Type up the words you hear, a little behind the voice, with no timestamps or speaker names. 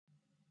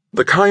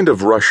The kind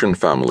of Russian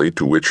family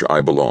to which I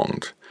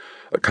belonged,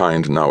 a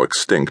kind now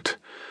extinct,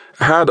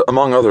 had,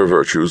 among other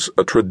virtues,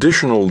 a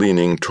traditional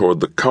leaning toward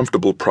the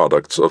comfortable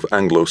products of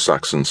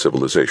Anglo-Saxon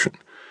civilization.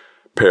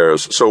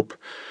 Pear's soap,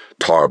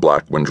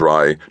 tar-black when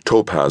dry,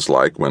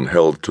 topaz-like when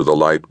held to the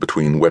light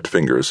between wet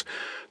fingers,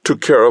 took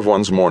care of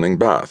one's morning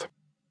bath.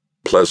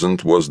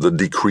 Pleasant was the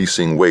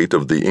decreasing weight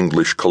of the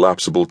English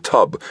collapsible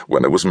tub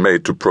when it was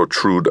made to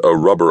protrude a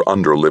rubber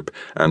underlip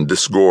and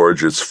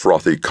disgorge its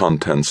frothy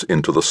contents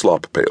into the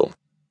slop pail.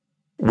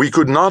 "We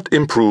could not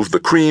improve the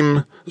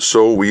cream,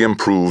 so we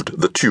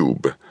improved the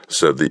tube,"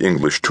 said the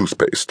English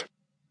toothpaste.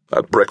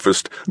 At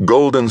breakfast,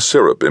 golden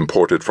syrup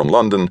imported from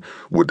London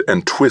would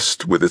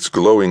entwist with its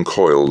glowing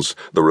coils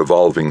the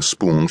revolving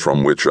spoon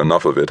from which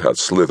enough of it had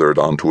slithered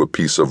onto a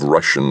piece of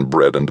Russian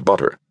bread and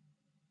butter.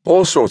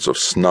 All sorts of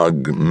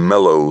snug,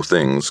 mellow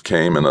things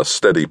came in a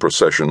steady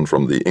procession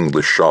from the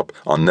English shop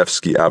on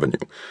Nevsky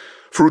Avenue.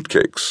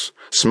 Fruitcakes,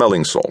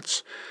 smelling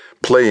salts,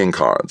 playing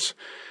cards,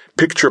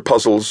 picture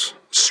puzzles,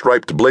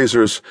 striped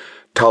blazers,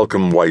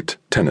 talcum-white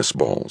tennis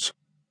balls.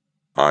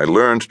 I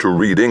learned to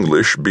read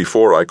English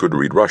before I could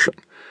read Russian.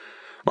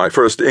 My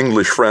first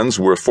English friends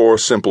were four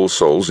simple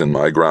souls in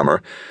my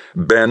grammar: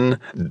 Ben,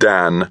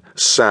 Dan,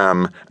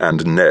 Sam,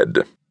 and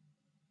Ned.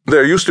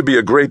 There used to be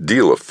a great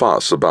deal of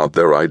fuss about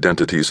their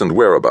identities and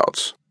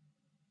whereabouts.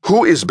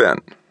 Who is Ben?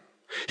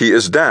 He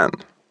is Dan.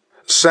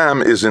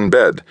 Sam is in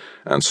bed,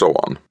 and so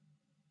on.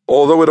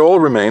 Although it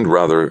all remained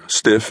rather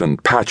stiff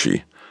and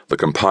patchy, the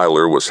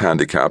compiler was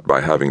handicapped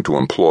by having to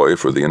employ,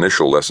 for the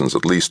initial lessons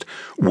at least,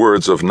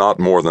 words of not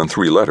more than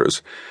 3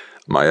 letters.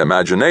 My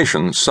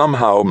imagination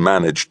somehow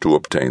managed to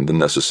obtain the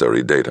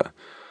necessary data.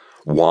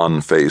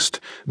 Wan-faced,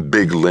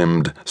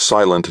 big-limbed,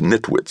 silent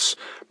nitwits,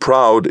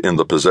 proud in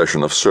the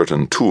possession of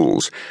certain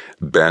tools.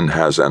 Ben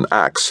has an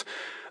axe.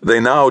 They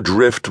now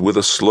drift with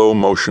a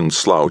slow-motion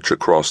slouch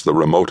across the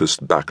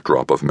remotest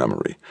backdrop of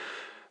memory.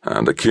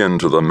 And akin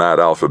to the mad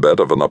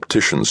alphabet of an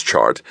optician's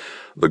chart,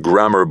 the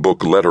grammar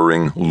book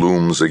lettering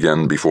looms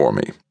again before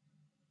me.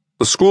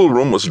 The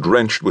schoolroom was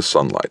drenched with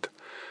sunlight.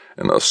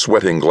 In a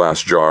sweating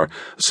glass jar,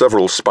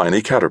 several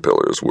spiny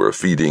caterpillars were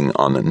feeding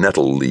on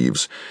nettle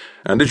leaves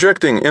and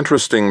ejecting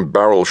interesting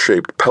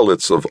barrel-shaped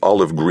pellets of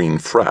olive-green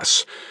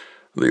frass.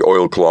 The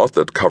oilcloth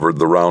that covered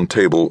the round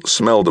table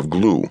smelled of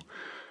glue.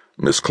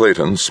 Miss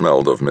Clayton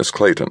smelled of Miss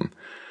Clayton.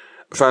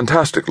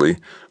 Fantastically,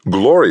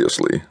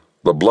 gloriously,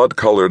 the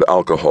blood-colored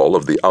alcohol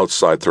of the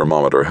outside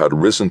thermometer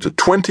had risen to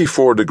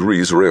 24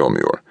 degrees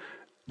Réaumur,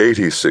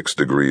 86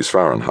 degrees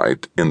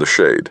Fahrenheit, in the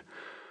shade.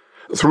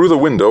 Through the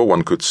window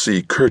one could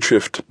see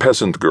kerchiefed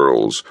peasant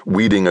girls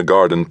weeding a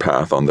garden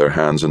path on their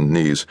hands and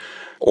knees,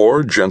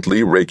 or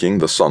gently raking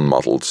the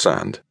sun-mottled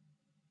sand.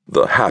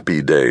 The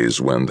happy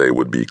days when they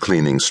would be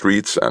cleaning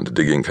streets and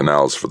digging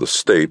canals for the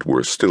state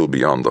were still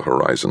beyond the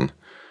horizon.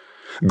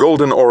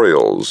 Golden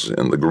orioles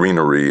in the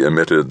greenery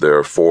emitted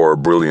their 4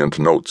 brilliant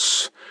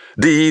notes,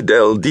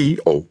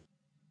 D-del-D-O.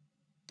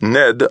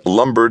 Ned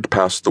lumbered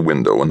past the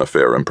window in a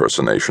fair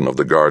impersonation of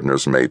the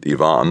gardener's mate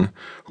Ivan,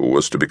 who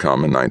was to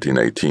become in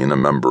 1918 a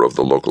member of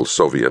the local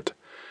Soviet.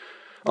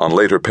 On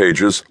later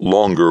pages,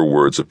 longer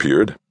words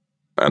appeared,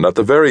 and at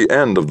the very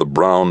end of the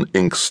brown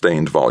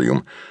ink-stained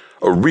volume,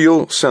 a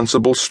real,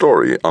 sensible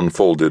story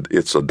unfolded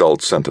its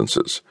adult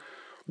sentences.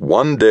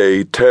 One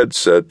day Ted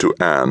said to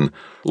Anne,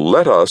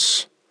 "Let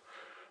us,"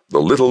 the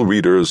little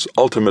reader's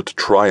ultimate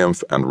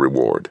triumph and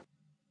reward.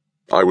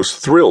 I was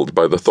thrilled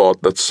by the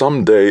thought that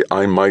some day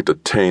I might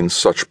attain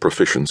such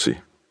proficiency.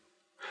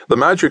 The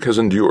magic has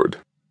endured,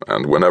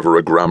 and whenever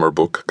a grammar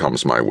book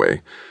comes my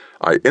way,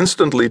 I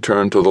instantly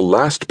turn to the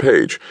last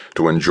page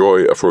to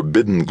enjoy a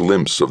forbidden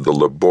glimpse of the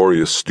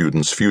laborious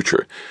student's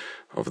future,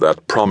 of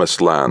that promised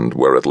land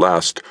where at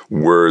last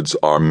words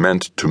are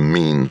meant to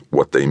mean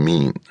what they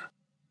mean.